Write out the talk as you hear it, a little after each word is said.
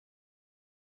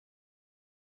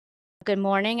Good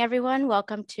morning, everyone.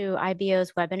 Welcome to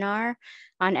IBO's webinar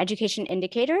on education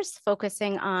indicators,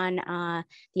 focusing on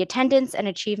the attendance and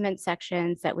achievement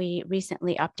sections that we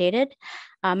recently updated.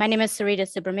 My name is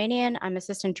Sarita Subramanian. I'm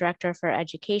Assistant Director for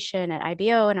Education at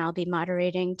IBO, and I'll be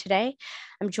moderating today.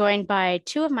 I'm joined by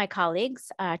two of my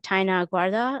colleagues, Tainá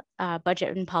Guarda,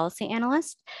 Budget and Policy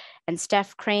Analyst, and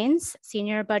Steph Kranes,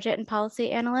 Senior Budget and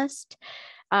Policy Analyst.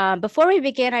 Before we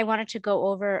begin, I wanted to go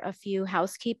over a few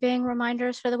housekeeping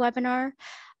reminders for the webinar.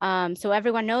 So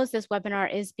everyone knows this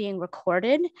webinar is being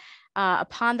recorded.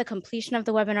 Upon the completion of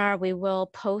the webinar, we will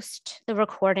post the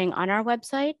recording on our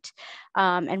website,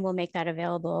 and we'll make that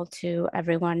available to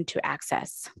everyone to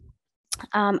access.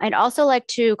 I'd also like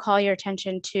to call your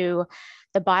attention to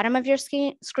the bottom of your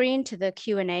screen to the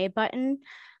Q&A button.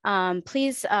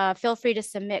 Please feel free to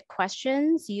submit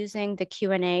questions using the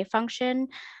Q&A function.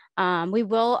 We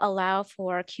will allow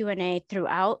for Q&A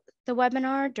throughout the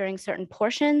webinar during certain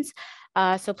portions.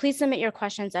 So please submit your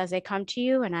questions as they come to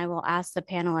you, and I will ask the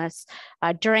panelists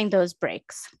during those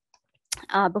breaks.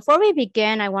 Before we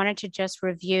begin, I wanted to just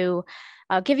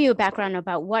give you a background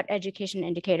about what education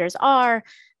indicators are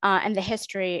and the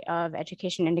history of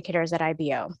education indicators at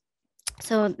IBO.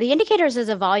 So the indicators is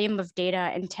a volume of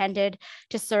data intended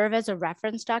to serve as a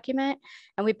reference document,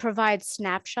 and we provide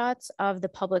snapshots of the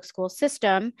public school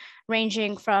system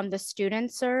ranging from the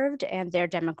students served and their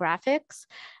demographics,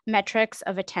 metrics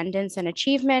of attendance and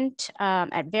achievement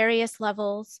at various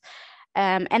levels,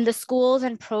 and the schools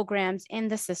and programs in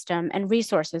the system and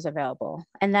resources available.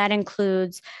 And that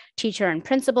includes teacher and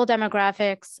principal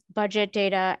demographics, budget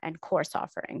data, and course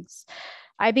offerings.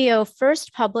 IBO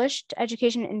first published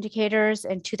education indicators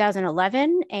in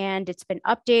 2011, and it's been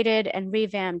updated and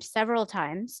revamped several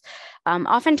times,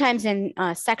 oftentimes in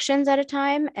sections at a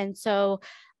time. And so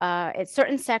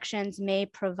certain sections may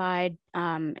provide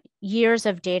years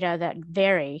of data that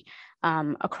vary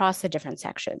across the different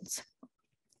sections.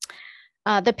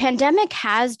 The pandemic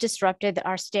has disrupted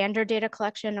our standard data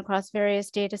collection across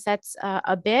various data sets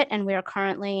a bit, and we are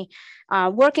currently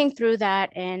working through that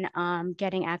and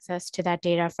getting access to that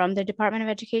data from the Department of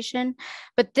Education.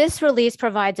 But this release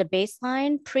provides a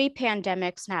baseline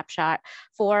pre-pandemic snapshot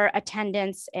for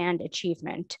attendance and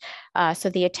achievement. So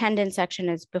the attendance section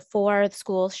is before the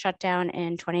schools shut down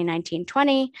in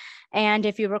 2019-20. And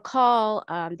if you recall,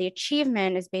 the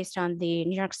achievement is based on the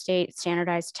New York State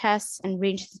standardized tests and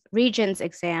regions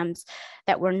exams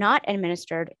that were not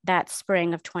administered that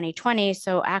spring of 2020,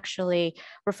 so actually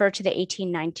refer to the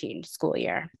 18-19 school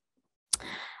year.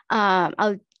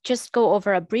 I'll just go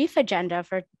over a brief agenda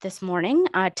for this morning.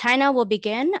 Tainá will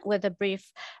begin with a brief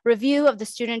review of the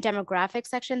student demographic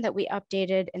section that we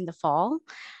updated in the fall.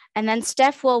 And then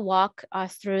Steph will walk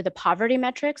us through the poverty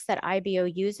metrics that IBO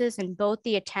uses in both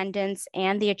the attendance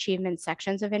and the achievement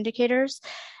sections of indicators.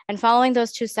 And following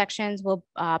those two sections, we'll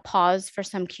pause for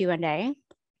some Q&A.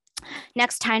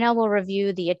 Next, Tainá will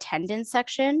review the attendance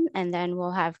section, and then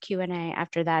we'll have Q&A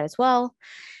after that as well.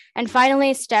 And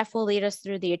finally, Steph will lead us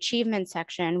through the achievement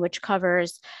section, which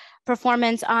covers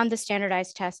performance on the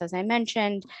standardized tests, as I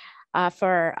mentioned,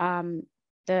 for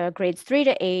the grades 3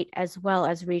 to 8, as well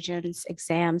as Regents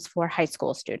exams for high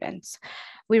school students.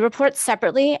 We report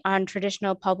separately on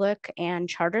traditional public and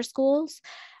charter schools.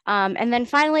 And then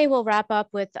finally, we'll wrap up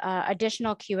with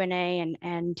additional Q&A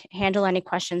and handle any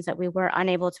questions that we were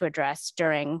unable to address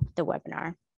during the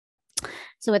webinar.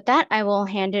 So with that, I will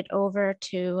hand it over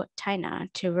to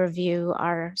Tainá to review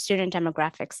our student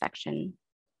demographics section.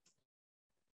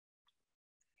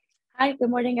 Hi, good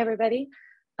morning, everybody.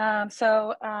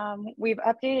 We've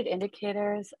updated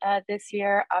indicators this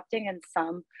year, opting in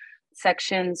some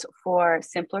sections for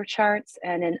simpler charts,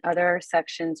 and in other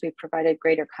sections we've provided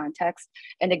greater context.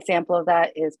 An example of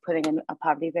that is putting in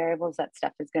poverty variables that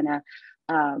Steph is going to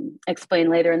explain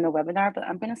later in the webinar, but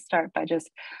I'm going to start by just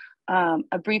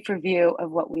a brief review of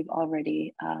what we've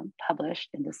already published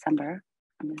in December.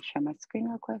 I'm going to share my screen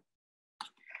real quick.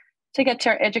 To get to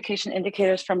our education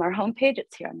indicators from our homepage,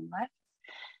 it's here on the left.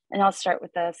 And I'll start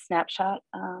with a snapshot,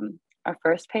 our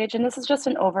first page. And this is just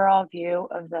an overall view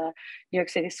of the New York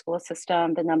City school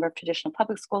system, the number of traditional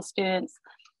public school students,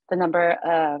 the number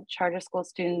of charter school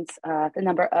students, the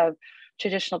number of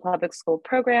traditional public school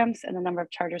programs, and the number of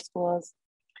charter schools.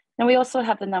 And we also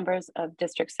have the numbers of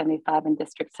District 75 and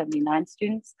District 79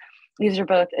 students. These are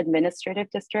both administrative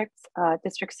districts.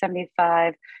 District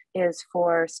 75 is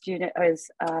for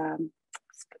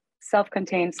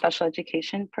self-contained special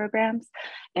education programs.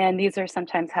 And these are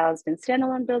sometimes housed in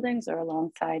standalone buildings or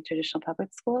alongside traditional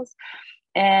public schools.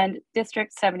 And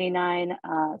District 79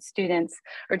 students,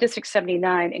 or District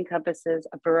 79 encompasses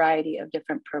a variety of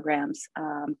different programs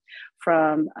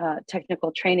from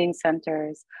technical training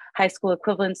centers, high school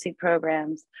equivalency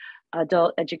programs,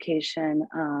 adult education,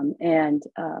 and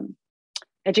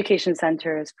education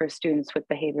centers for students with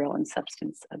behavioral and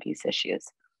substance abuse issues.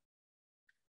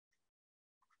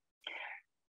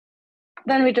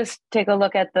 Then we just take a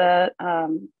look at the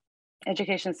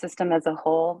education system as a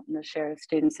whole and the share of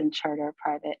students in charter,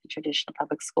 private, and traditional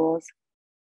public schools.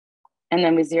 And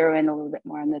then we zero in a little bit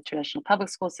more on the traditional public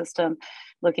school system,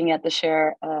 looking at the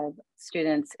share of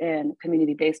students in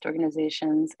community-based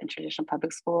organizations and traditional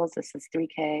public schools. This is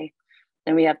 3K.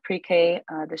 Then we have pre-K,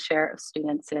 the share of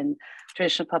students in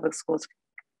traditional public schools,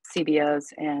 CBOs,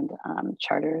 and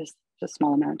charters, just a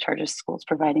small amount of charter schools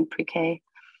providing pre-K.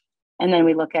 And then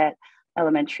we look at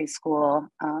elementary school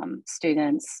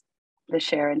students, the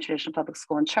share in traditional public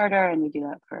school and charter, and we do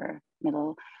that for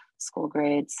middle school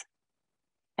grades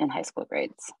and high school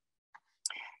grades.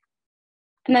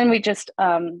 And then we just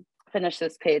finish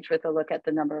this page with a look at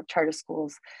the number of charter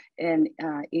schools in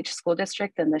each school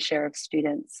district and the share of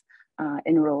students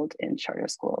enrolled in charter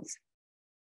schools.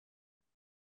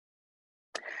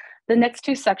 The next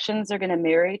two sections are going to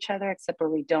mirror each other, except where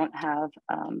we don't have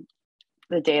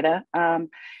the data.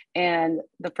 And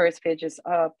the first page is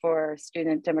for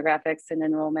student demographics and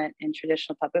enrollment in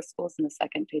traditional public schools, and the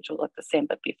second page will look the same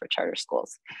but be for charter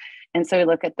schools. And so we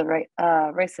look at the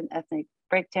race and ethnic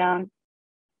breakdown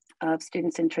of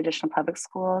students in traditional public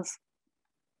schools.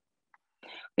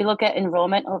 We look at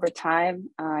enrollment over time,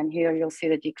 and here you'll see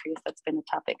the decrease that's been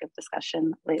a topic of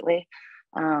discussion lately.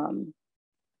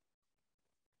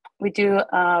 We do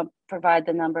provide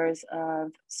the numbers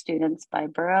of students by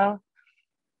borough,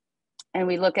 and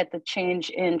we look at the change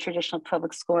in traditional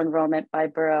public school enrollment by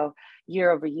borough year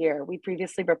over year. We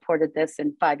previously reported this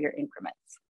in 5-year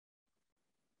increments.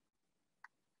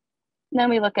 And then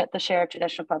we look at the share of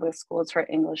traditional public schools for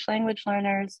English language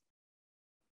learners,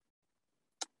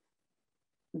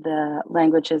 the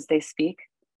languages they speak,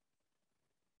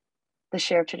 the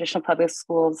share of traditional public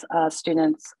schools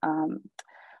students,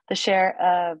 the share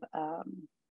of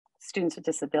students with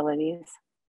disabilities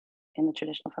in the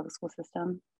traditional public school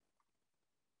system.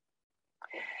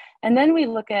 And then we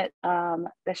look at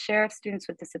the share of students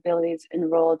with disabilities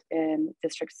enrolled in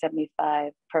District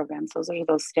 75 programs. Those are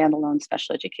those standalone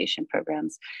special education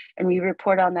programs. And we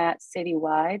report on that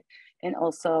citywide and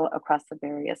also across the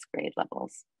various grade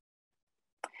levels.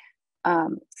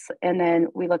 And then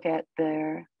we look at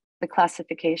the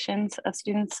classifications of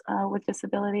students with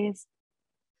disabilities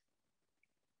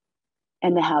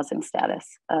and the housing status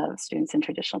of students in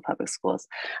traditional public schools.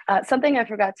 Something I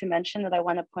forgot to mention that I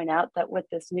want to point out, that with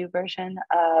this new version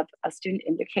of student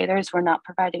indicators, we're not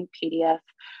providing PDF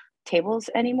tables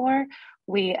anymore.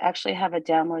 We actually have a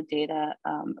download data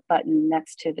button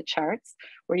next to the charts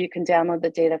where you can download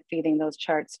the data feeding those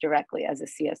charts directly as a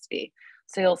CSV.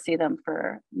 So you'll see them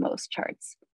for most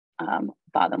charts,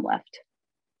 bottom left.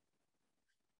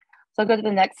 So I'll go to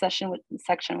the next section, which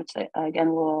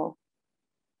again will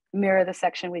mirror the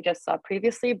section we just saw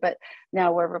previously, but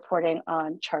now we're reporting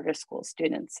on charter school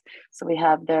students. So we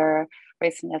have their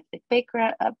race and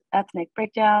ethnic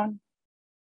breakdown,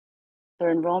 their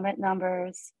enrollment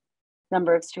numbers,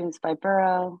 number of students by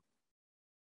borough,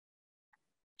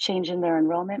 change in their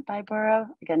enrollment by borough.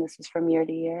 Again, this is from year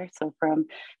to year. So from,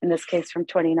 in this case, from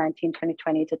 2019,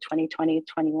 2020 to 2020,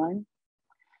 21.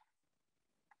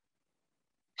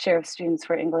 Share of students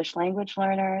for English language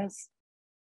learners,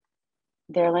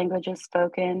 their languages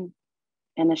spoken,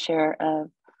 and the share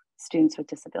of students with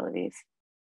disabilities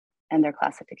and their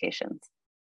classifications.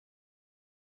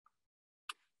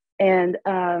 And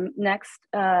next,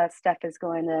 Steph is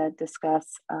going to discuss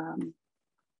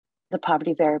the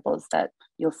poverty variables that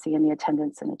you'll see in the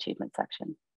attendance and achievement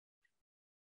section.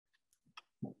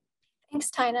 Thanks,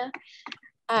 Tainá.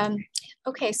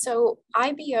 Okay, so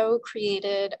IBO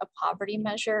created a poverty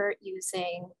measure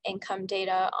using income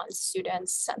data on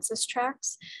students' census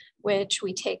tracts, which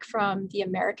we take from the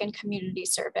American Community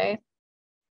Survey.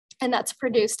 And that's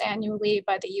produced annually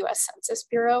by the US Census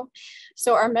Bureau.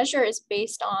 So our measure is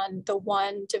based on the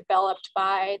one developed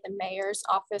by the Mayor's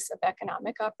Office of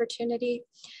Economic Opportunity.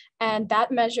 And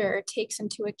that measure takes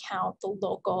into account the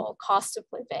local cost of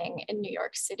living in New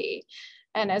York City.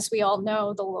 And as we all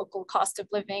know, the local cost of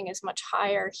living is much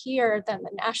higher here than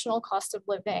the national cost of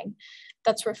living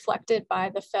that's reflected by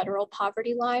the federal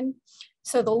poverty line.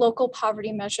 So the local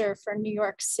poverty measure for New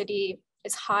York City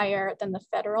is higher than the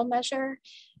federal measure,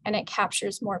 and it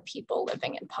captures more people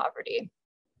living in poverty.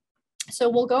 So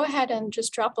we'll go ahead and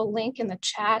just drop a link in the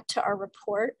chat to our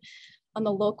report on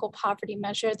the local poverty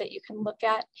measure that you can look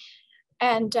at.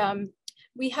 And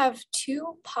we have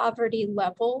 2 poverty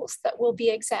levels that we'll be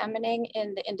examining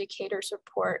in the indicators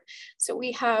report. So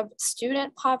we have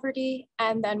student poverty,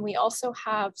 and then we also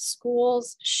have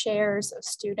schools' shares of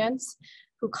students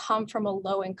who come from a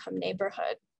low-income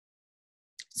neighborhood.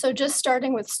 So just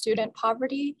starting with student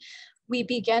poverty, we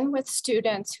begin with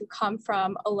students who come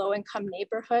from a low-income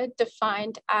neighborhood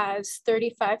defined as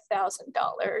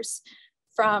 $35,000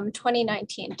 from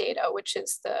 2019 data, which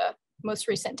is the most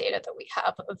recent data that we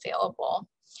have available.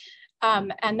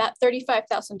 And that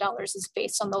 $35,000 is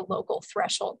based on the local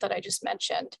threshold that I just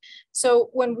mentioned. So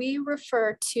when we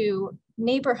refer to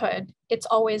neighborhood, it's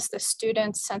always the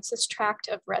student's census tract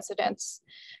of residence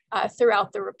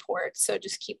throughout the report. So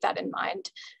just keep that in mind.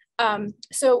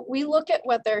 So we look at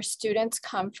whether students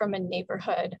come from a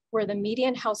neighborhood where the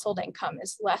median household income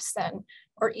is less than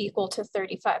or equal to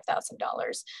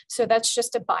 $35,000. So that's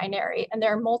just a binary, and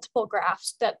there are multiple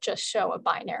graphs that just show a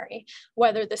binary,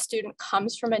 whether the student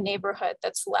comes from a neighborhood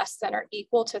that's less than or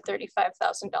equal to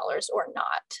 $35,000 or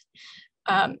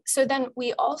not. So then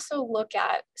we also look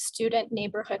at student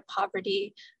neighborhood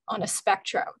poverty on a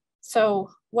spectrum. So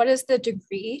what is the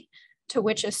degree to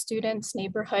which a student's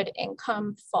neighborhood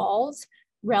income falls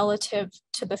relative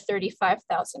to the $35,000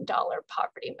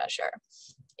 poverty measure?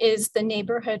 Is the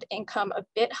neighborhood income a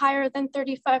bit higher than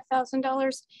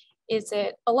 $35,000? Is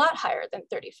it a lot higher than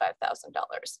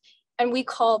 $35,000? And we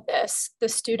call this the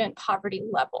student poverty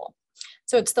level.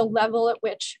 So it's the level at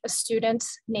which a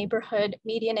student's neighborhood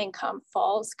median income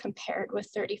falls compared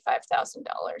with $35,000.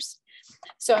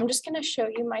 So I'm just going to show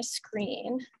you my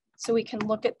screen so we can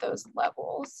look at those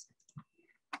levels.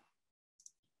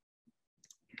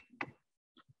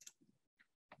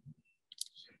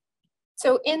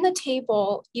 So in the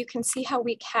table, you can see how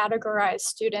we categorize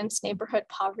students' neighborhood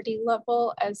poverty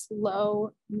level as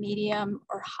low, medium,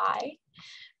 or high.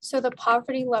 So the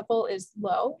poverty level is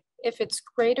low if it's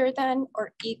greater than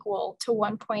or equal to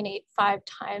 1.85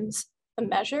 times the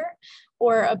measure,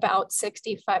 or about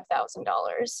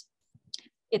 $65,000.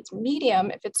 It's medium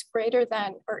if it's greater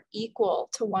than or equal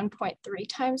to 1.3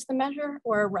 times the measure,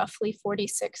 or roughly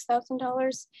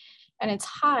 $46,000. And it's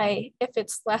high if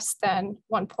it's less than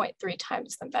 1.3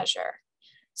 times the measure.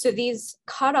 So these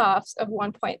cutoffs of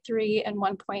 1.3 and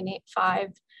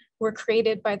 1.85 were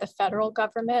created by the federal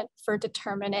government for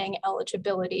determining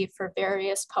eligibility for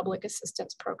various public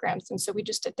assistance programs. And so we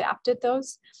just adapted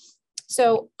those.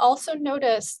 So also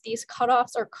notice these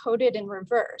cutoffs are coded in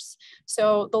reverse.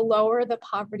 So the lower the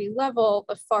poverty level,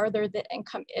 the farther the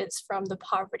income is from the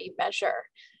poverty measure.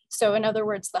 So in other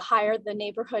words, the higher the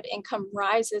neighborhood income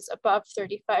rises above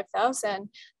 35,000,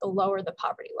 the lower the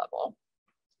poverty level.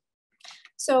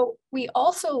 So we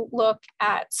also look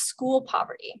at school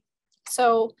poverty.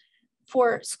 So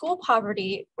for school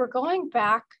poverty, we're going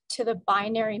back to the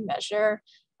binary measure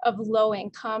of low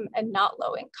income and not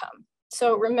low income.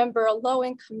 So remember, a low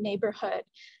income neighborhood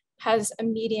has a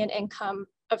median income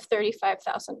of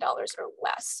 $35,000 or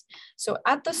less. So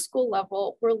at the school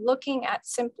level, we're looking at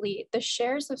simply the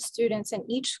shares of students in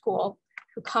each school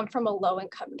who come from a low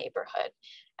income neighborhood.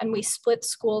 And we split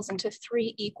schools into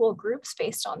 3 equal groups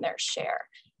based on their share.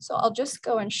 So I'll just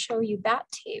go and show you that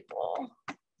table.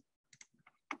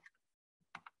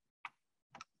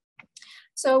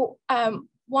 So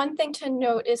one thing to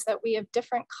note is that we have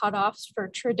different cutoffs for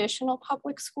traditional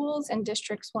public schools in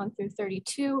districts 1 through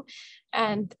 32,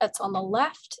 and that's on the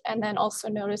left. And then also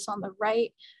notice on the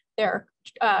right, there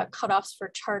are cutoffs for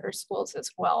charter schools as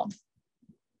well.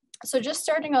 So just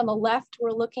starting on the left,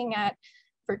 we're looking at,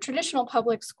 for traditional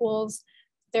public schools,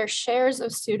 their shares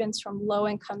of students from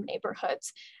low-income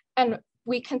neighborhoods. And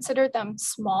we consider them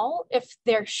small if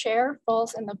their share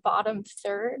falls in the bottom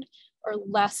third or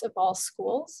less of all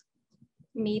schools.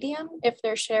 Medium if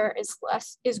their share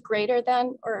is greater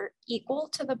than or equal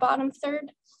to the bottom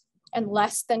third and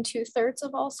less than 2/3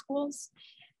 of all schools,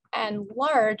 and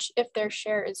large if their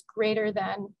share is greater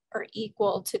than or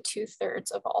equal to 2/3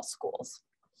 of all schools.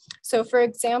 So for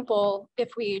example,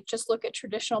 if we just look at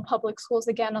traditional public schools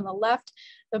again on the left,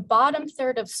 the bottom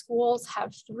third of schools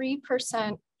have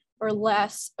 3% or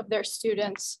less of their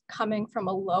students coming from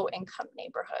a low income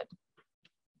neighborhood.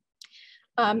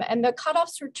 And the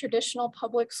cutoffs for traditional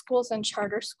public schools and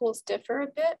charter schools differ a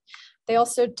bit. They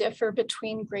also differ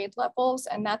between grade levels,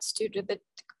 and that's due to the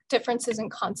differences in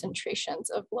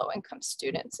concentrations of low-income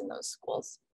students in those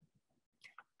schools.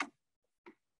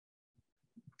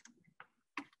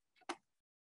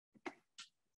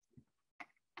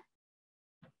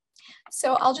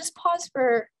 So I'll just pause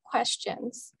for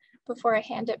questions before I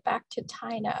hand it back to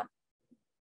Tainá.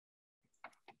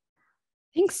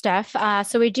 Thanks, Steph.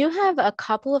 So we do have a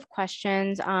couple of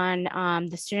questions on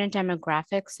the student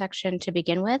demographics section to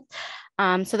begin with.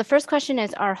 So the first question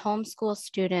is, are homeschool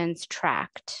students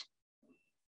tracked?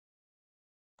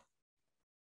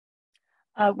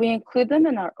 We include them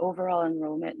in our overall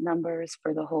enrollment numbers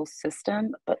for the whole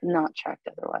system, but not tracked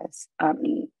otherwise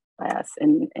by us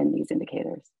in these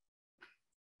indicators.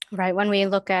 Right. When we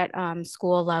look at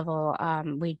school level,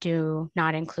 we do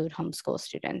not include homeschool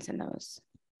students in those.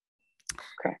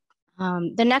 Correct.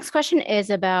 The next question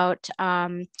is about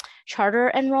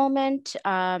charter enrollment.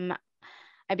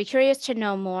 I'd be curious to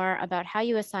know more about how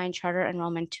you assign charter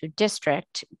enrollment to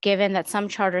district, given that some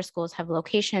charter schools have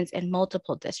locations in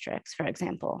multiple districts, for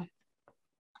example.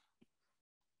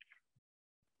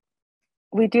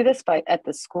 We do this at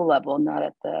the school level, not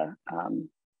at the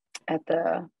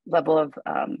level of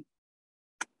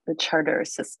the charter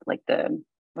system, like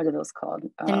what are those called?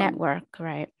 The network,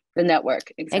 right? The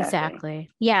network, exactly. Exactly.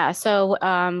 Yeah. So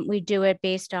we do it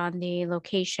based on the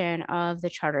location of the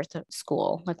charter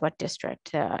school, like what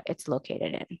district it's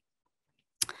located in.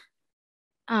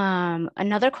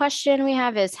 Another question we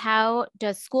have is, how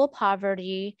does the school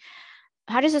poverty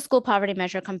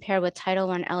measure compare with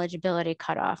Title I eligibility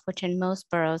cutoff, which in most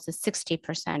boroughs is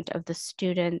 60% of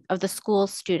the school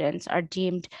students are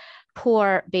deemed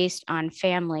poor based on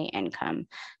family income?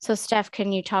 So Steph,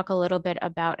 can you talk a little bit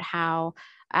about how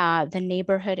the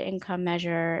neighborhood income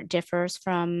measure differs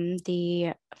from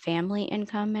the family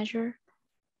income measure?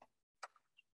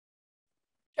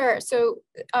 Sure. So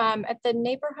at the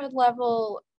neighborhood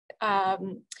level,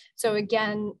 so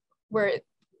again, we're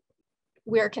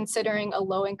considering a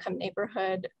low-income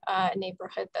neighborhood, a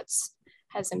neighborhood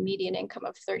has a median income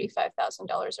of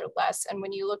 $35,000 or less. And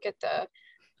when you look at the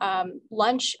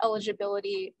lunch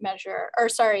eligibility measure, or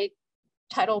sorry,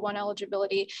 Title I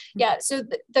eligibility, yeah, so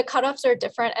the cutoffs are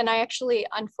different. And I actually,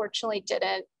 unfortunately,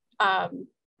 didn't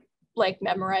like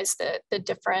memorize the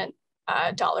different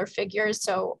dollar figures.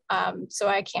 So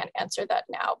I can't answer that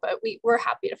now, but we're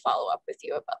happy to follow up with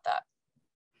you about that.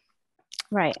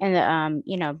 Right, and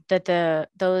you know that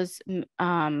those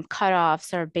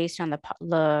cutoffs are based on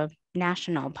the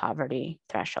national poverty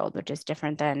threshold, which is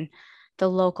different than the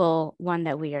local one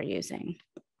that we are using.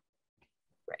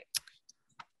 Right.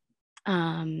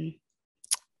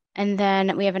 And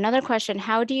then we have another question: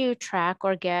 how do you track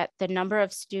or get the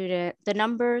numbers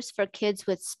for kids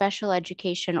with special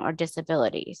education or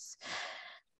disabilities?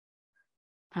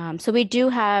 So we do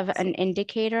have an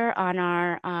indicator on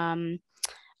our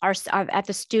at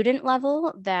the student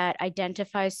level that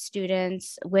identifies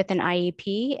students with an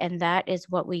IEP, and that is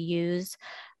what we use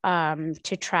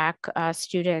to track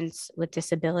students with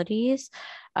disabilities.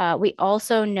 We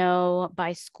also know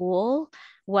by school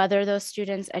whether those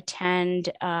students attend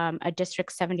a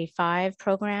District 75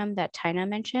 program that Tainá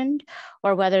mentioned,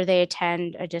 or whether they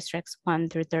attend a Districts 1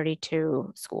 through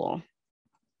 32 school.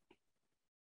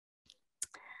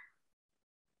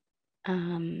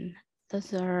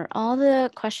 Those are all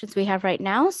the questions we have right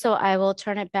now. So I will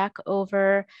turn it back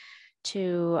over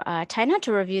to Tainá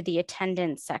to review the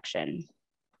attendance section.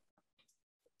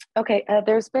 Okay,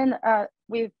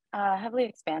 we've heavily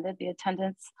expanded the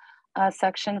attendance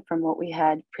section from what we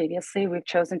had previously. We've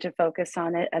chosen to focus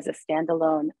on it as a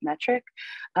standalone metric.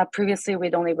 Previously,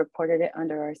 we'd only reported it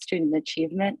under our student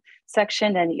achievement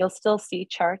section, and you'll still see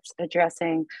charts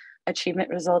addressing achievement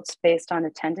results based on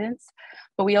attendance.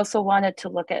 But we also wanted to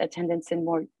look at attendance in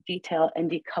more detail and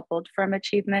decoupled from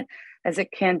achievement, as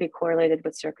it can be correlated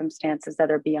with circumstances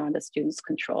that are beyond a student's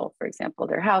control, for example,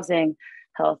 their housing,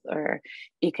 health, or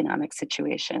economic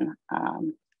situation.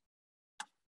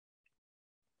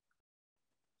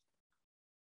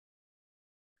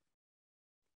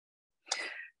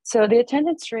 So the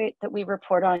attendance rate that we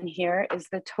report on here is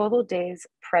the total days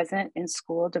present in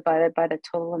school divided by the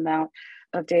total amount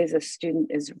of days a student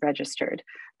is registered.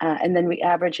 And then we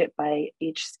average it by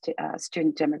each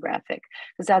student demographic.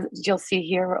 Because as you'll see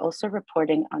here, we're also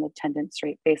reporting on attendance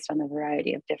rate based on a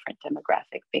variety of different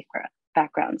demographic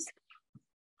backgrounds.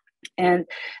 And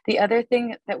the other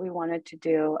thing that we wanted to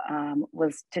do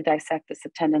was to dissect this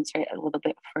attendance rate a little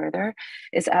bit further,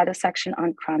 is add a section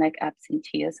on chronic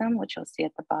absenteeism, which you'll see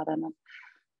at the bottom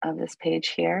of this page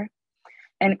here.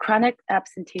 And chronic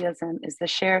absenteeism is the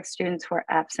share of students who are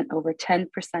absent over 10%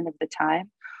 of the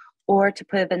time, or to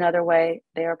put it another way,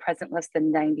 they are present less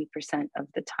than 90% of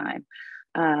the time.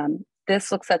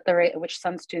 This looks at the rate at which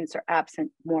some students are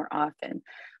absent more often.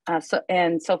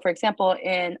 So for example,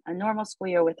 in a normal school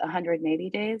year with 180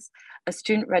 days, a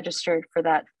student registered for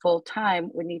that full time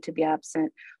would need to be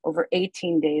absent over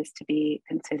 18 days to be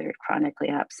considered chronically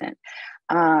absent.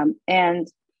 And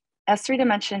As Sarita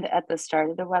mentioned at the start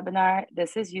of the webinar,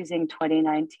 this is using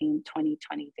 2019-2020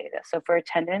 data. So for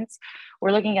attendance,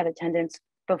 we're looking at attendance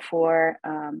before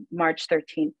March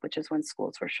 13th, which is when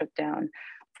schools were shut down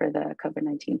for the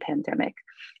COVID-19 pandemic.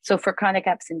 So for chronic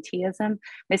absenteeism,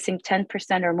 missing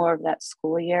 10% or more of that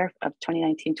school year of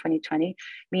 2019-2020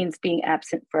 means being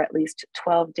absent for at least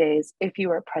 12 days if you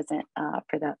were present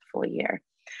for that full year.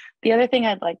 The other thing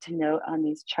I'd like to note on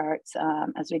these charts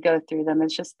as we go through them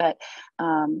is just that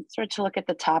sort of to look at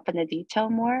the top in the detail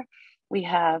more, we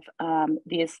have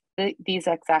these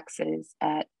x-axes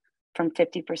at from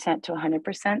 50% to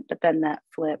 100%, but then that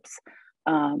flips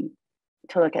to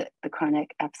look at the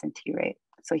chronic absentee rate.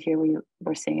 So here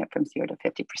we're seeing it from 0 to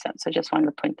 50%. So just wanted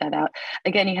to point that out.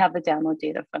 Again, you have the download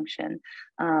data function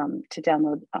to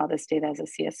download all this data as a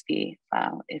CSV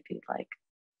file if you'd like.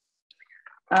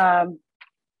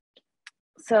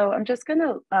 So I'm just going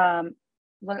to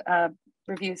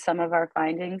review some of our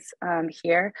findings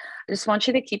here. I just want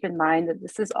you to keep in mind that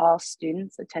this is all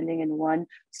students attending in one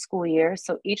school year.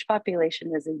 So each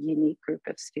population is a unique group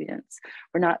of students.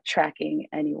 We're not tracking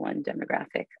any one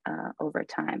demographic over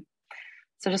time.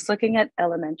 So just looking at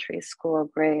elementary school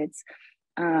grades,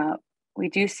 we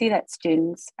do see that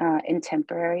students in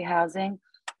temporary housing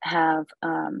have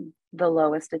the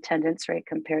lowest attendance rate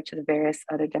compared to the various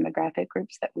other demographic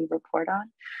groups that we report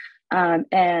on.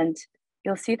 And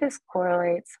you'll see this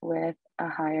correlates with a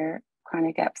higher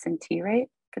chronic absentee rate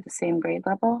for the same grade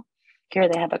level. Here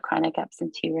they have a chronic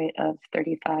absentee rate of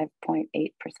 35.8%.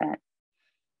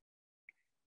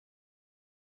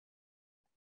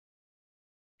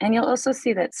 And you'll also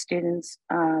see that students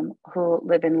who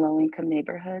live in low-income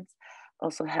neighborhoods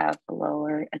also have a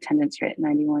lower attendance rate,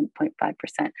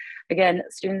 91.5%. Again,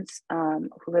 students who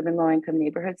live in low-income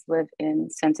neighborhoods live in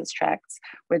census tracts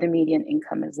where the median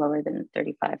income is lower than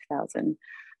 $35,000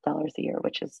 a year,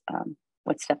 which is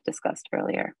what Steph discussed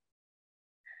earlier.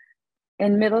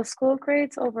 In middle school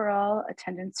grades overall,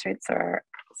 attendance rates are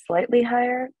slightly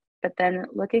higher, but then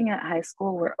looking at high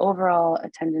school where overall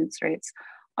attendance rates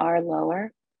are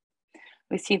lower,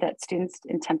 we see that students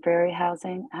in temporary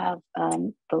housing have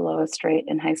the lowest rate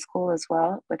in high school as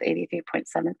well, with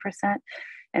 83.7%,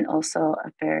 and also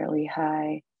a fairly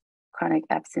high chronic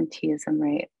absenteeism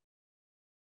rate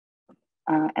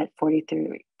at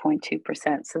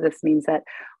 43.2%. So this means that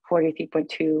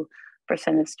 43.2%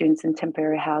 of students in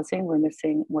temporary housing were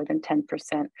missing more than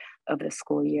 10% of the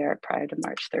school year prior to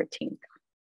March 13th.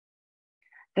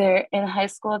 They're in high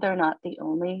school, they're not the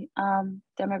only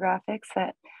demographics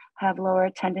that have lower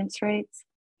attendance rates.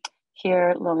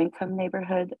 Here, low-income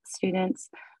neighborhood students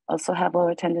also have low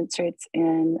attendance rates,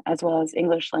 as well as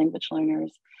English language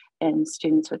learners and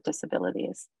students with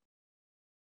disabilities.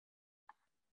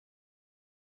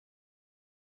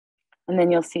 And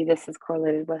then you'll see this is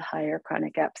correlated with higher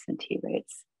chronic absentee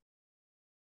rates.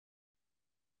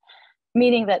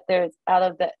 Meaning that there's out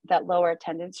of that lower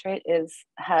attendance rate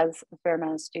has a fair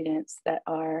amount of students that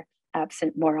are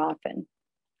absent more often.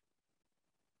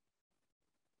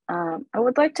 I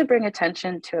would like to bring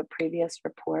attention to a previous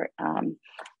report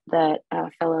that a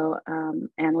fellow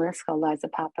analyst called Liza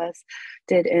Pappas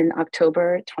did in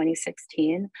October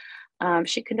 2016.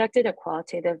 She conducted a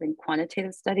qualitative and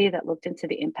quantitative study that looked into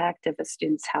the impact of a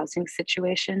student's housing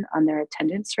situation on their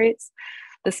attendance rates.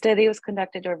 The study was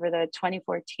conducted over the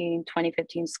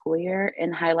 2014-2015 school year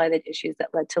and highlighted issues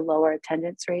that led to lower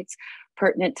attendance rates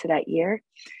pertinent to that year.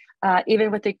 Even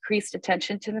with increased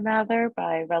attention to the matter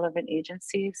by relevant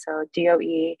agencies, so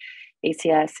DOE,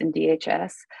 ACS, and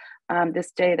DHS,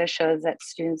 this data shows that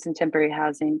students in temporary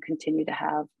housing continue to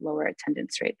have lower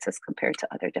attendance rates as compared to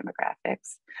other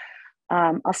demographics.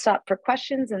 I'll stop for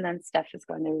questions, and then Steph is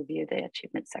going to review the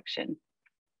achievement section.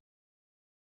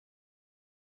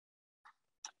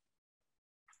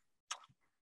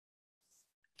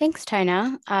 Thanks,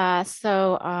 Tainá.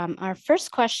 So our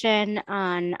first question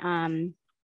on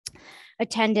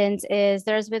attendance is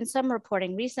there's been some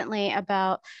reporting recently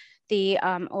about the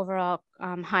overall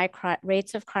high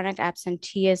rates of chronic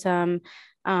absenteeism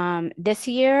this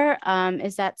year.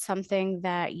 Is that something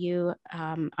that you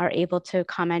are able to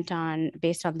comment on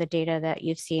based on the data that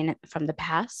you've seen from the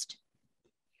past?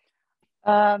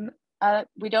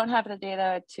 We don't have the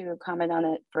data to comment on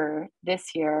it for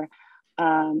this year.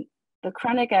 The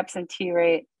chronic absentee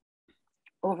rate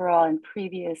overall in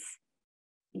previous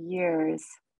years,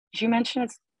 as you mentioned,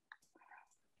 it's,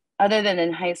 other than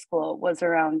in high school, was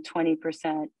around 20%,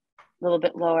 a little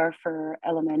bit lower for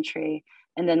elementary,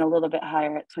 and then a little bit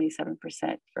higher at 27%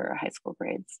 for high school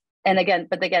grades. And again,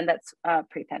 that's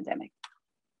pre-pandemic.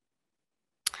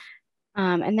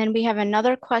 And then we have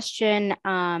another question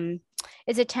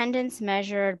Is attendance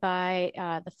measured by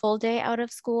the full day out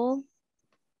of school?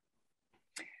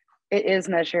 It is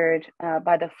measured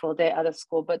by the full day out of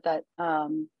school, but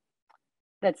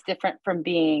that's different from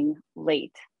being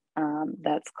late.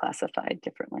 That's classified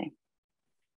differently.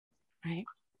 Right.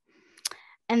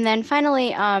 And then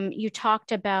finally, you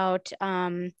talked about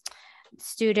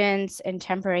students in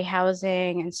temporary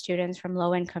housing and students from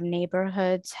low-income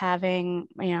neighborhoods having,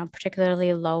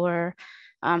 particularly lower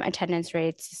attendance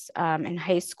rates in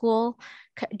high school.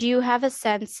 Do you have a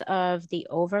sense of the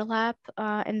overlap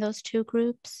in those two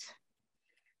groups?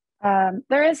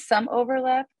 There is some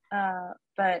overlap,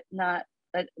 but not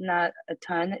a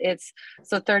ton. It's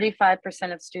so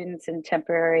 35% of students in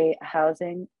temporary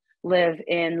housing live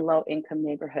in low income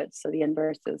neighborhoods. So the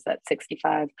inverse is that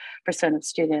 65% of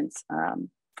students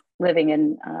living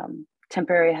in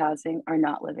temporary housing are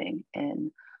not living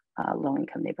in low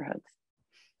income neighborhoods.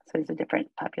 So it's a different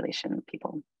population of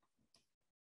people.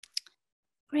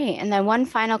 Great. And then one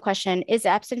final question, is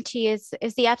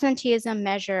the absenteeism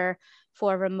measure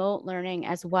for remote learning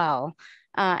as well?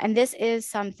 And this is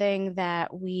something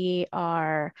that we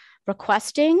are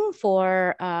requesting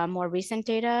for more recent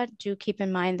data. Do keep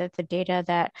in mind that the data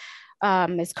that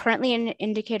is currently in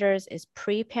indicators is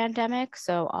pre-pandemic,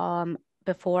 so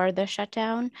before the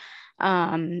shutdown.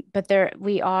 But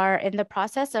we are in the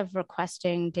process of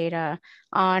requesting data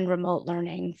on remote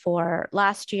learning for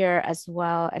last year as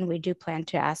well, and we do plan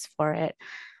to ask for it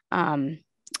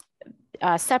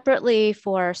separately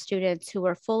for students who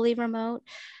were fully remote,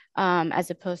 as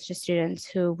opposed to students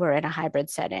who were in a hybrid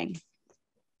setting.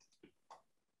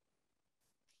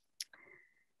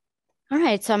 All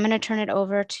right, so I'm going to turn it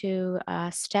over to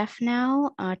Steph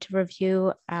now to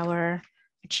review our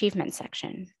achievement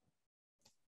section.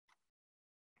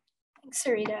 Thanks,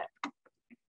 Sarita.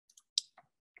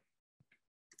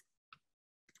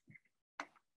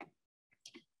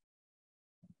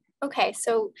 Okay,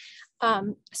 so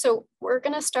we're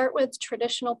going to start with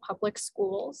traditional public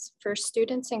schools. For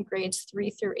students in grades 3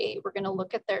 through 8, we're going to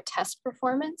look at their test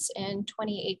performance in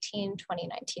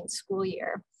 2018-2019 school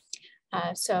year.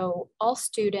 So all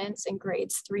students in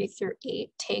grades 3 through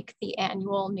 8 take the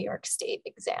annual New York State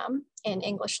exam in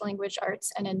English language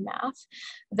arts and in math,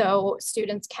 though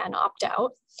students can opt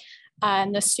out.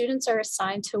 And the students are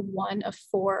assigned to one of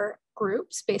 4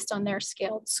 groups based on their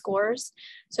scaled scores.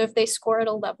 So if they score at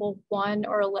a level 1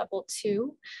 or a level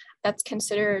 2, that's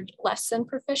considered less than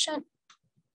proficient.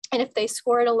 And if they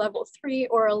score at a level 3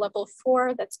 or a level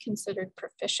 4, that's considered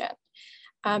proficient.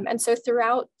 And so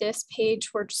throughout this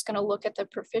page, we're just going to look at the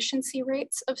proficiency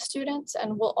rates of students,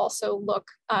 and we'll also look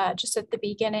just at the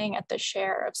beginning at the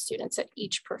share of students at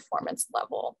each performance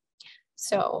level.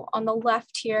 So on the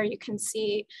left here, you can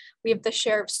see we have the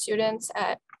share of students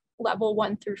at level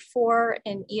 1 through 4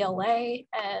 in ELA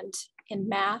and in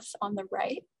math on the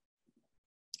right.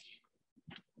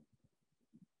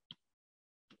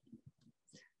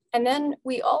 And then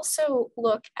we also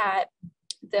look at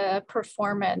the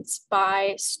performance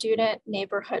by student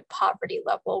neighborhood poverty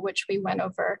level, which we went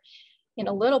over in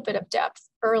a little bit of depth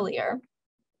earlier.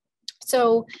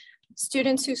 So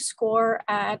students who score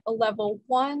at a level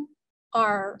 1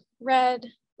 are red,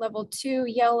 level 2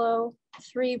 yellow,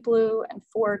 3 blue, and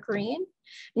 4 green.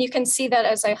 And you can see that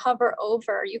as I hover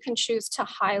over, you can choose to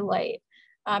highlight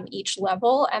each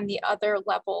level, and the other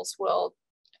levels will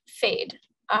fade,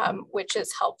 which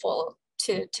is helpful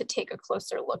to take a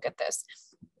closer look at this.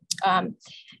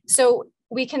 So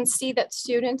we can see that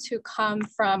students who come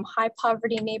from high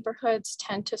poverty neighborhoods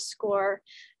tend to score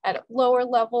at lower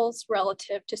levels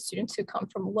relative to students who come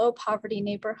from low poverty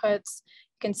neighborhoods.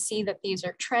 You can see that these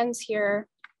are trends here.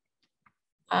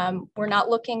 We're not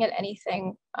looking at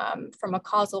anything from a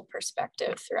causal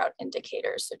perspective throughout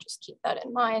indicators, so just keep that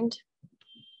in mind.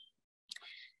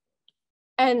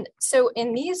 And so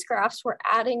in these graphs, we're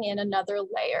adding in another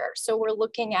layer. So we're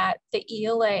looking at the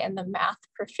ELA and the math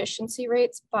proficiency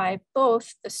rates by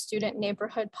both the student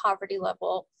neighborhood poverty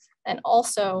level and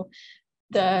also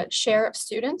the share of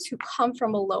students who come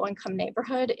from a low-income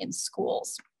neighborhood in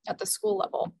schools at the school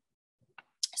level.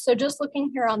 So just looking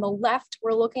here on the left,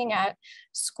 we're looking at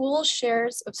school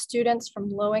shares of students from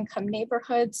low-income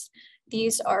neighborhoods.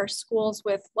 These are schools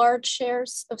with large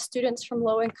shares of students from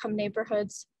low-income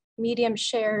neighborhoods, medium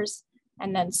shares,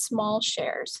 and then small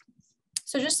shares.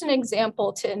 So just an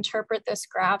example to interpret this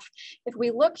graph, if we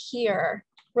look here,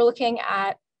 we're looking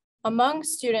at among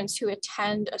students who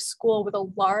attend a school with a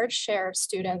large share of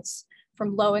students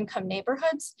from low-income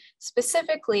neighborhoods,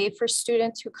 specifically for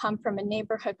students who come from a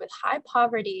neighborhood with high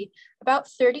poverty, about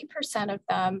 30% of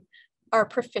them are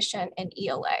proficient in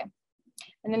ELA.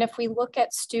 And then if we look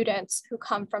at students who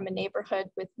come from a neighborhood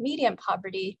with medium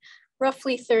poverty,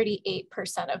 roughly 38%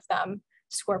 of them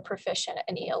score proficient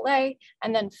in ELA.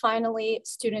 And then finally,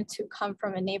 students who come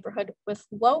from a neighborhood with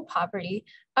low poverty,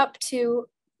 up to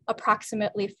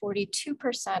approximately 42%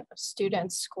 of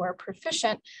students score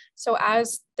proficient. So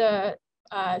as the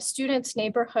students'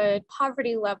 neighborhood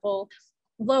poverty level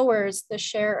lowers, the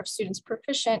share of students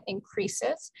proficient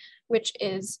increases, which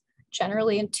is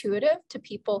generally intuitive to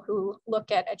people who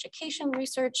look at education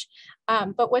research.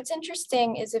 But what's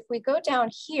interesting is if we go down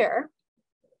here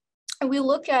and we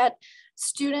look at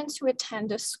students who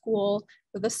attend a school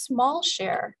with a small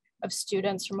share of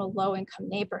students from a low-income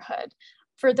neighborhood,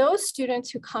 for those students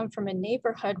who come from a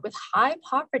neighborhood with high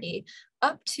poverty,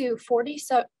 up to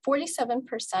 47%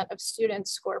 of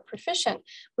students score proficient,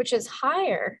 which is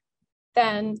higher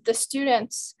than the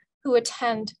students who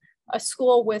attend a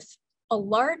school with a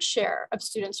large share of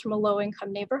students from a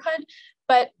low-income neighborhood,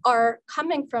 but are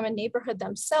coming from a neighborhood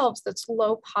themselves that's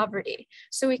low poverty.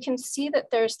 So we can see that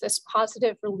there's this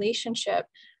positive relationship,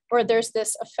 or there's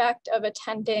this effect of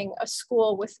attending a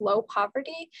school with low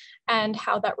poverty and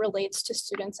how that relates to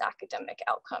students' academic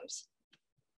outcomes.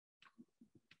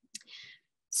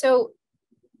 So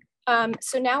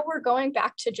now we're going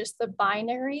back to just the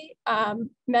binary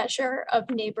measure of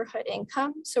neighborhood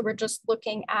income. So we're just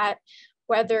looking at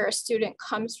whether a student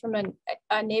comes from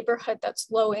a neighborhood that's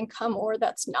low income or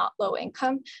that's not low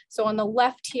income. So on the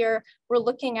left here, we're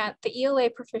looking at the ELA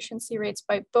proficiency rates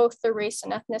by both the race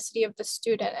and ethnicity of the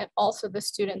student and also the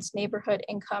student's neighborhood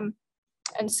income.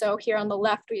 And so here on the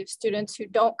left, we have students who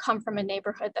don't come from a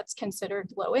neighborhood that's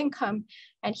considered low income.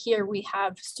 And here we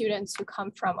have students who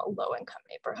come from a low income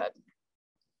neighborhood.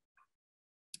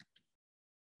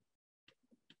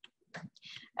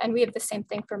 And we have the same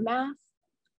thing for math.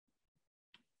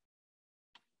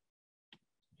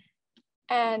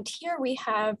 And here we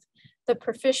have the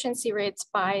proficiency rates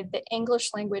by the English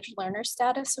language learner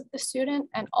status of the student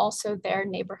and also their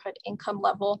neighborhood income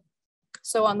level.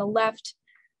 So on the left,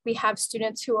 we have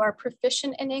students who are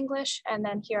proficient in English, and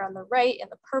then here on the right in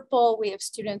the purple, we have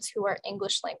students who are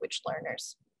English language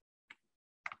learners.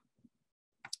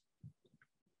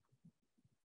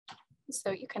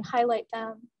 So you can highlight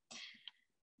them.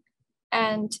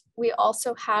 And we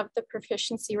also have the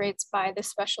proficiency rates by the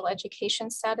special education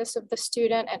status of the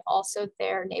student and also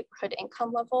their neighborhood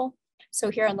income level. So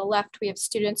here on the left, we have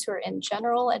students who are in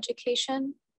general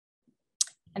education.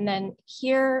 And then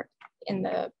here in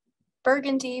the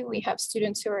burgundy, we have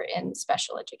students who are in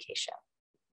special education.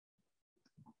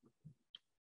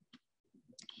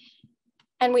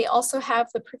 And we also have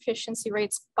the proficiency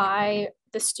rates by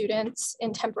the students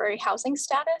in temporary housing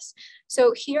status.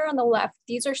 So here on the left,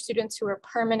 these are students who are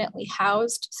permanently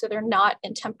housed, so they're not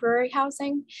in temporary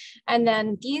housing. And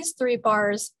then these three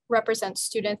bars represent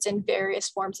students in various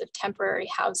forms of temporary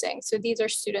housing. So these are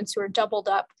students who are doubled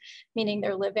up, meaning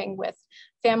they're living with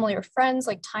family or friends,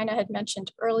 like Tainá had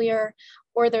mentioned earlier,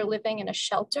 or they're living in a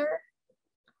shelter,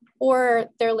 or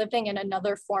they're living in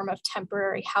another form of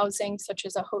temporary housing, such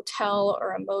as a hotel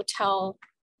or a motel,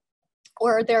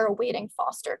 or they're awaiting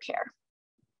foster care.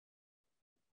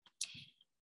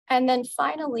 And then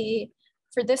finally,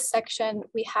 for this section,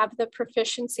 we have the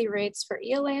proficiency rates for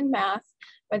ELA and math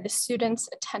by the student's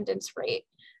attendance rate.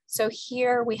 So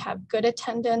here we have good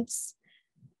attendance,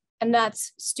 and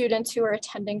that's students who are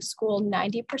attending school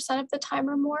 90% of the time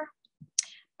or more.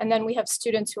 And then we have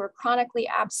students who are chronically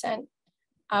absent.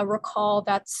 Recall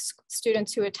that's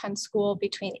students who attend school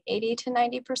between 80 to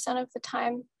 90% of the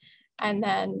time. And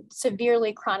then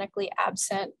severely chronically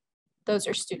absent, those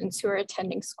are students who are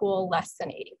attending school less than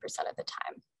 80% of the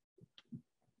time.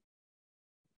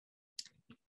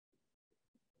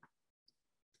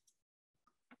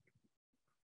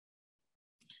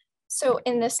 So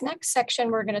in this next section,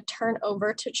 we're going to turn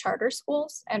over to charter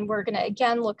schools, and we're going to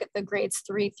again look at the grades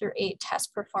 3 through 8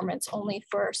 test performance only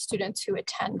for students who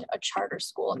attend a charter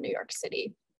school in New York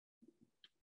City.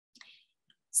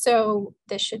 So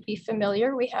this should be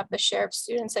familiar. We have the share of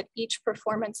students at each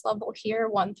performance level here,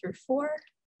 1 through 4.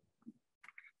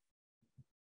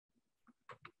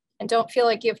 And don't feel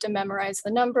like you have to memorize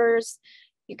the numbers.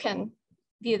 You can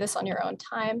view this on your own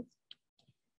time.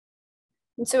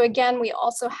 And so again, we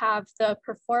also have the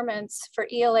performance for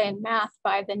ELA and math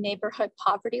by the neighborhood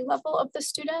poverty level of the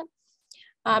student.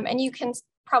 And you can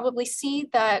probably see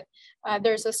that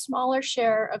there's a smaller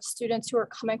share of students who are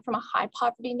coming from a high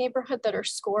poverty neighborhood that are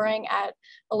scoring at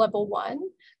a level 1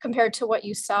 compared to what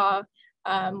you saw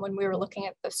when we were looking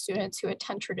at the students who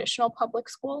attend traditional public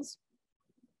schools.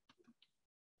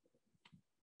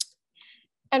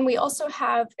 And we also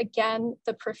have, again,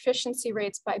 the proficiency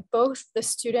rates by both the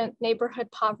student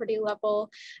neighborhood poverty level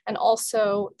and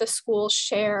also the school's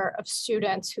share of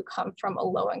students who come from a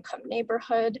low-income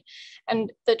neighborhood.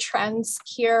 And the trends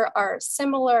here are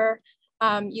similar.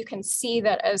 You can see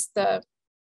that as the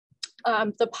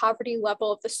poverty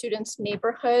level of the student's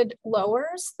neighborhood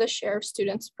lowers, the share of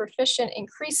students proficient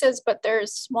increases, but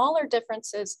there's smaller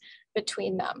differences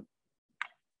between them.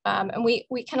 And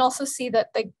we can also see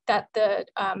that the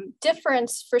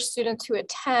difference for students who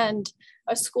attend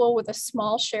a school with a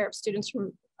small share of students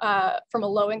from a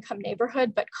low-income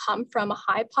neighborhood but come from a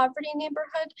high poverty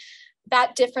neighborhood,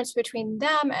 that difference between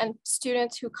them and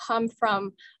students who come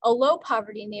from a low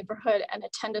poverty neighborhood and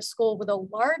attend a school with a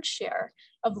large share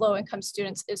of low-income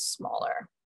students is smaller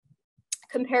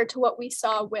compared to what we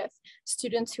saw with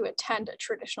students who attend a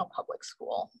traditional public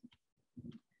school.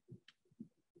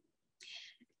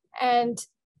 And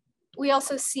we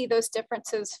also see those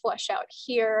differences flesh out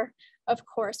here, of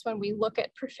course, when we look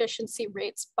at proficiency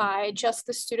rates by just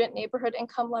the student neighborhood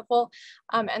income level.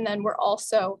 And then we're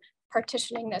also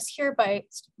partitioning this here by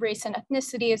race and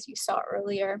ethnicity, as you saw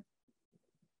earlier.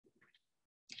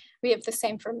 We have the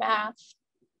same for math.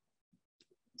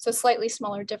 So slightly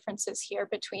smaller differences here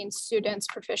between students'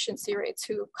 proficiency rates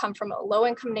who come from a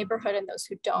low-income neighborhood and those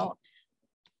who don't,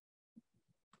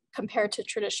 compared to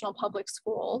traditional public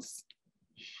schools.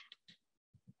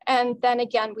 And then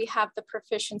again, we have the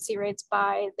proficiency rates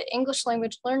by the English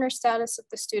language learner status of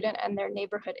the student and their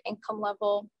neighborhood income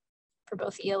level for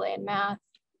both ELA and math,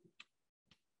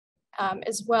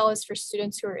 as well as for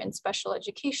students who are in special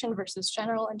education versus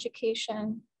general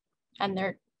education and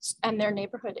their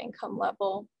neighborhood income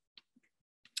level.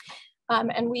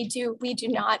 And we do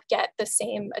not get the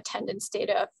same attendance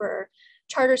data for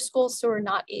charter schools, so we're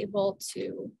not able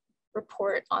to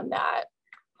report on that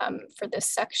for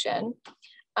this section.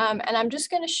 And I'm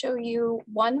just going to show you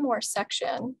one more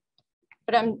section,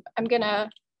 but I'm going to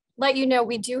let you know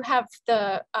we do have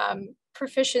the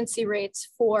proficiency rates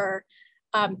for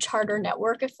charter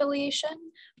network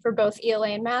affiliation for both ELA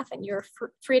and math, and you're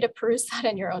free to peruse that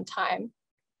in your own time.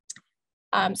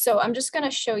 So I'm just going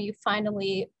to show you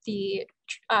finally the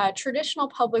traditional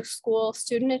public school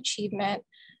student achievement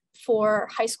for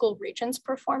high school regions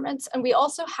performance. And we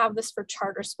also have this for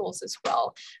charter schools as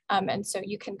well. And so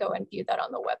you can go and view that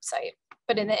on the website.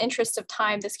 But in the interest of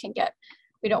time,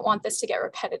 we don't want this to get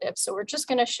repetitive. So we're just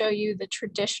going to show you the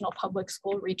traditional public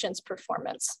school regions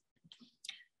performance.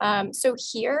 So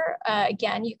here,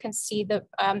 again, you can see the,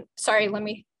 sorry, let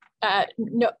me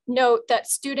note that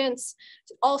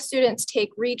all students take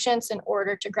regents in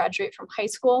order to graduate from high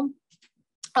school.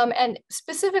 And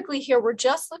specifically here, we're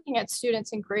just looking at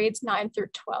students in grades 9 through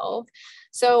 12.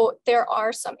 So there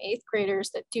are some 8th graders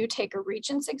that do take a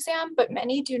regents exam, but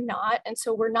many do not. And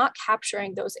so we're not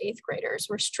capturing those 8th graders.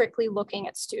 We're strictly looking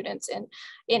at students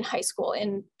in high school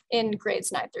in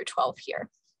grades 9 through 12 here.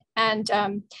 And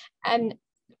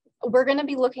we're going to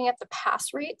be looking at the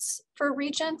pass rates for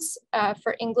regents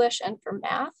for English and for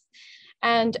math.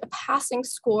 And a passing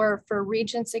score for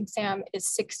regents exam is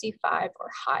 65 or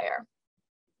higher.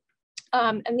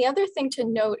 And the other thing to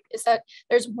note is that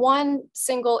there's one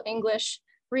single English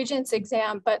regents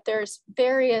exam, but there's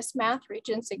various math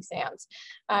regents exams.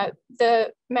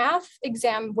 The math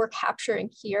exam we're capturing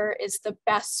here is the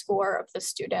best score of the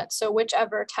student. So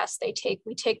whichever test they take,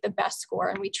 we take the best score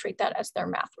and we treat that as their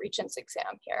math regents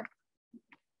exam here.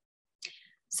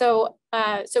 So,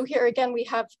 so here again, we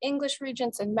have English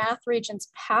regents and math regents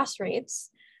pass rates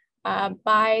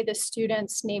by the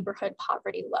student's neighborhood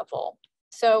poverty level.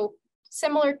 So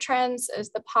similar trends as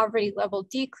the poverty level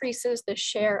decreases, the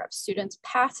share of students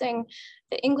passing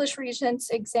the English regents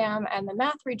exam and the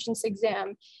math regents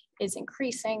exam is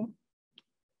increasing.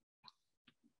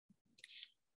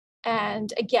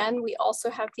 And again, we also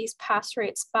have these pass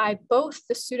rates by both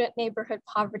the student neighborhood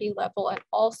poverty level and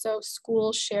also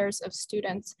school shares of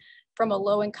students from a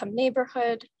low-income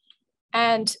neighborhood.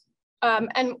 And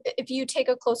if you take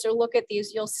a closer look at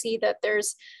these, you'll see that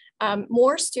there's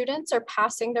more students are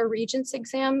passing their regents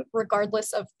exam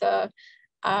regardless of the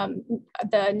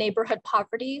neighborhood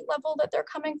poverty level that they're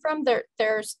coming from.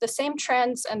 There's the same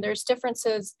trends and there's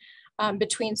differences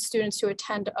between students who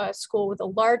attend a school with a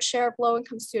large share of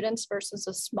low-income students versus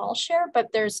a small share, but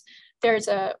there's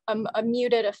a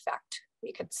muted effect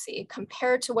we could see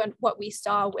compared to what we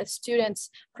saw with students'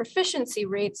 proficiency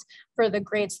rates for the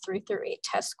grades 3 through 8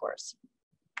 test scores.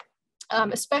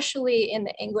 Especially in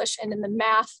the English and in the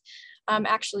math,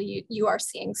 actually you are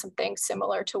seeing something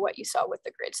similar to what you saw with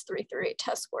the grades 3 through 8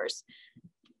 test scores.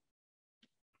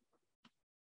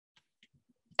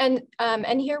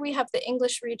 And here we have the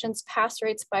English regions pass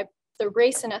rates by the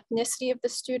race and ethnicity of the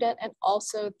student and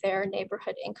also their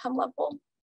neighborhood income level.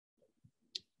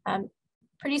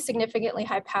 Pretty significantly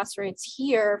high pass rates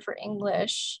here for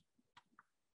English,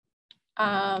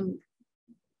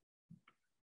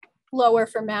 lower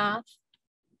for math.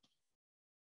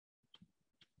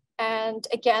 And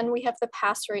again, we have the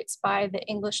pass rates by the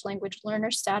English language learner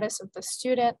status of the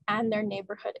student and their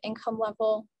neighborhood income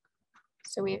level.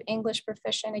 So we have English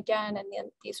proficient again, and then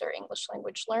these are English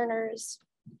language learners.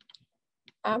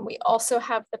 We also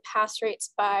have the pass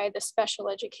rates by the special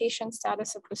education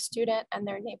status of the student and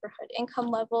their neighborhood income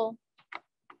level.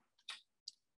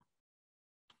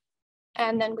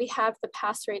 And then we have the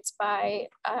pass rates by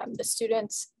the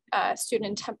students'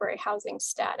 student temporary housing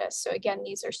status. So again,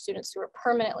 these are students who are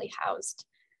permanently housed.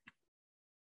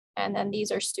 And then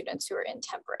these are students who are in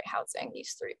temporary housing,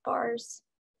 these 3 bars.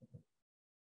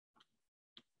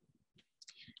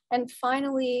 And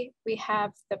finally, we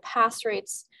have the pass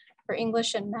rates for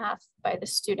English and math by the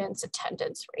student's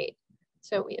attendance rate.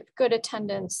 So we have good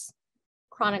attendance,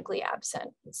 chronically absent,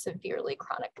 and severely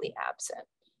chronically absent.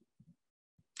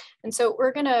 And so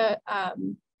we're gonna,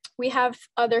 we have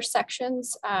other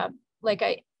sections. Like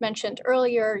I mentioned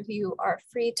earlier, you are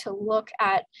free to look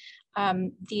at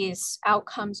these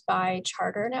outcomes by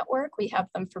charter network. We have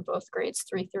them for both grades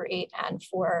 3 through 8 and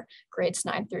for grades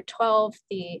 9 through 12,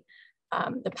 the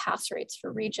pass rates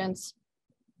for regents.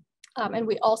 And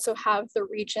we also have the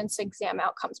regents exam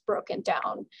outcomes broken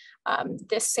down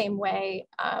this same way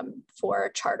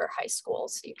for charter high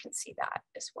schools. So you can see that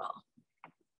as well.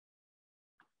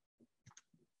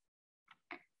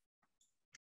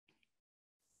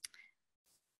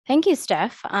 Thank you,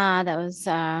 Steph. That was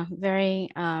a very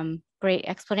great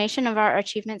explanation of our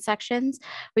achievement sections.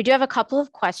 We do have a couple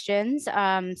of questions.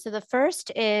 So the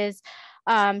first is,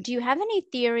 do you have any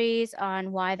theories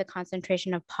on why the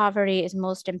concentration of poverty is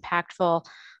most impactful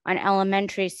on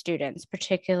elementary students,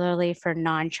 particularly for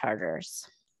non-charters?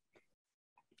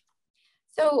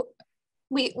 So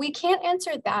we can't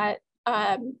answer that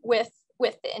with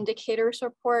the indicators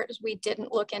report. We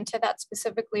didn't look into that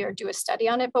specifically or do a study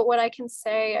on it, but what I can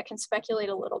say, I can speculate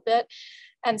a little bit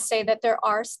and say that there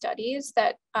are studies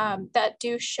that, that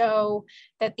do show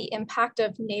that the impact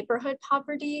of neighborhood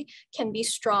poverty can be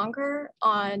stronger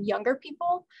on younger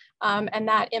people, and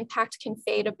that impact can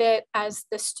fade a bit as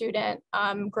the student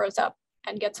grows up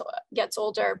and gets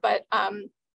older, but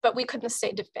we couldn't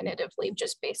say definitively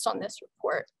just based on this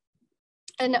report.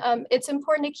 And it's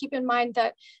important to keep in mind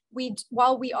that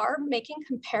while we are making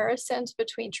comparisons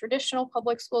between traditional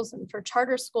public schools and for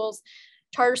charter schools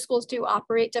do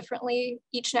operate differently.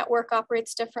 Each network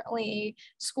operates differently.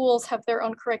 Schools have their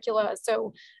own curricula.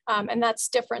 So, and that's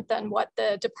different than what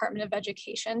the Department of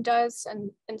Education does.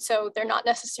 And so they're not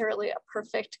necessarily a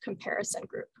perfect comparison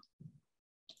group.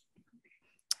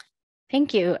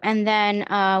 Thank you. And then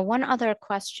one other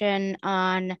question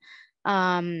on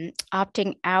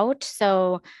opting out.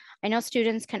 So I know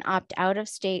students can opt out of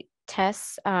state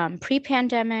tests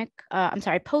post-pandemic.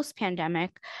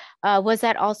 Was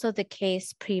that also the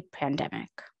case pre-pandemic?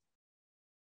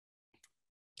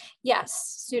 Yes,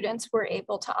 students were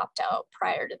able to opt out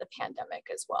prior to the pandemic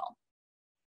as well.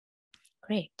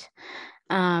 Great.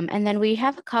 And then we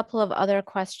have a couple of other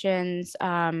questions,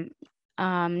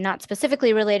 not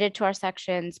specifically related to our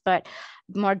sections, but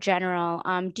more general.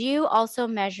 Do you also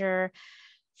measure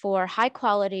for high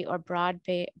quality or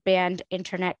broadband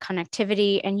internet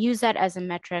connectivity and use that as a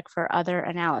metric for other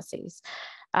analyses?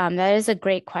 That is a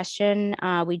great question.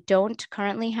 We don't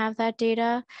currently have that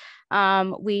data.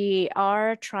 We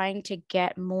are trying to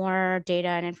get more data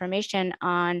and information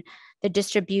on the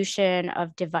distribution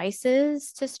of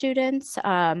devices to students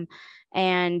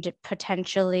and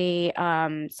potentially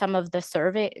some of the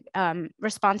survey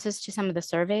responses to some of the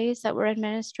surveys that were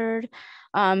administered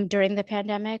during the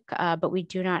pandemic, but we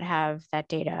do not have that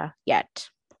data yet.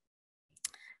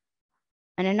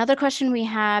 And another question we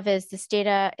have is, this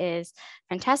data is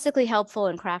fantastically helpful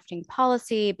in crafting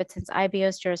policy, but since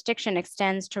IBO's jurisdiction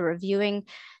extends to reviewing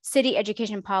city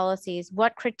education policies,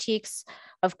 what critiques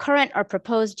of current or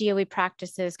proposed DOE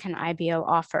practices can IBO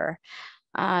offer?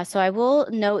 So I will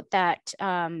note that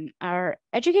our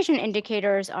education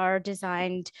indicators are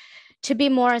designed to be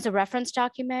more as a reference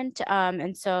document.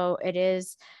 And so it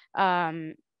is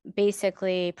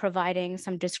basically providing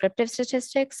some descriptive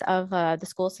statistics of the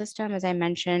school system, as I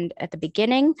mentioned at the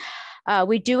beginning.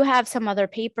 We do have some other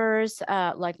papers,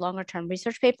 like longer term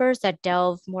research papers that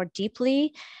delve more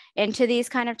deeply into these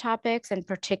kind of topics, and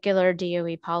particular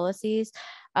DOE policies.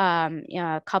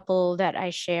 A couple that I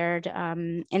shared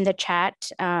in the chat,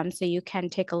 so you can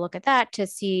take a look at that to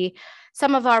see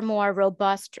some of our more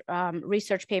robust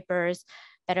research papers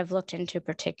that have looked into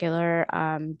particular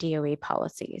DOE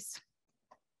policies.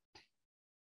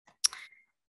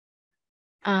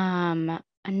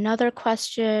 Another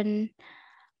question,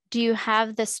 do you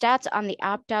have the stats on the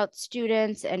opt-out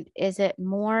students, and is it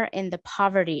more in the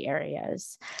poverty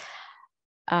areas?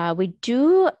 We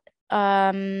do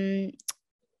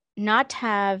not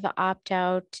have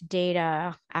opt-out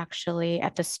data actually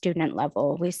at the student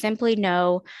level. We simply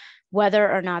know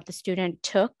whether or not the student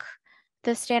took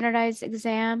the standardized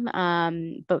exam,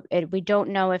 but we don't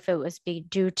know if it was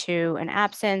due to an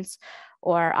absence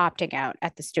or opting out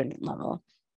at the student level.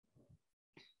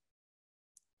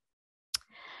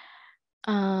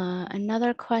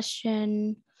 Another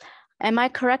question, am I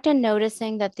correct in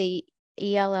noticing that the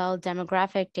ELL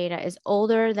demographic data is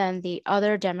older than the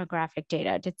other demographic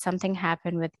data? Did something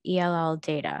happen with ELL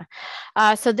data?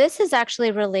 So this is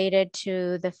actually related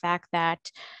to the fact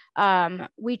that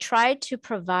we tried to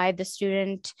provide the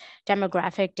student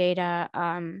demographic data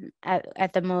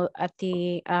at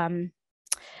the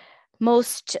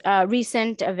most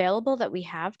recent available that we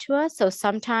have to us. So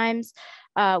sometimes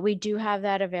we do have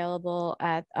that available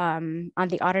at on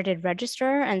the audited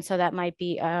register, and so that might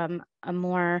be a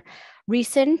more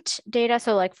recent data.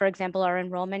 So like, for example, our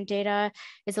enrollment data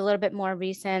is a little bit more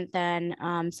recent than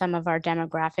some of our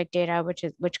demographic data,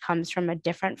 which comes from a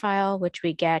different file, which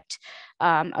we get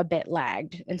a bit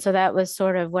lagged. And so that was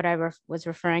sort of what I was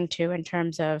referring to in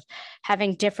terms of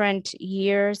having different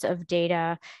years of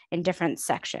data in different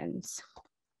sections.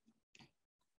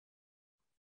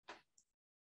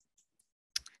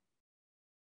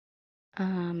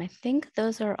 I think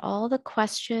those are all the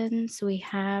questions we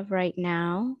have right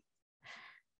now.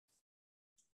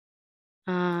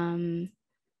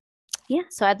 Yeah,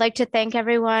 so I'd like to thank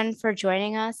everyone for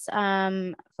joining us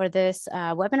for this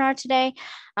webinar today.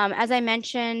 As I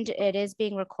mentioned, it is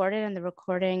being recorded, and the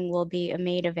recording will be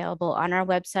made available on our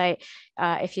website.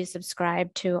 If you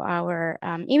subscribe to our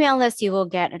email list, you will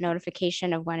get a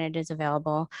notification of when it is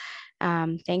available.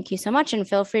 Thank you so much, and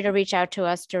feel free to reach out to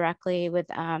us directly with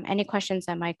any questions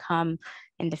that might come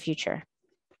in the future.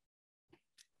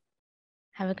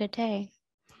 Have a good day.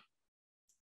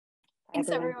 Thanks,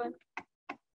 everyone.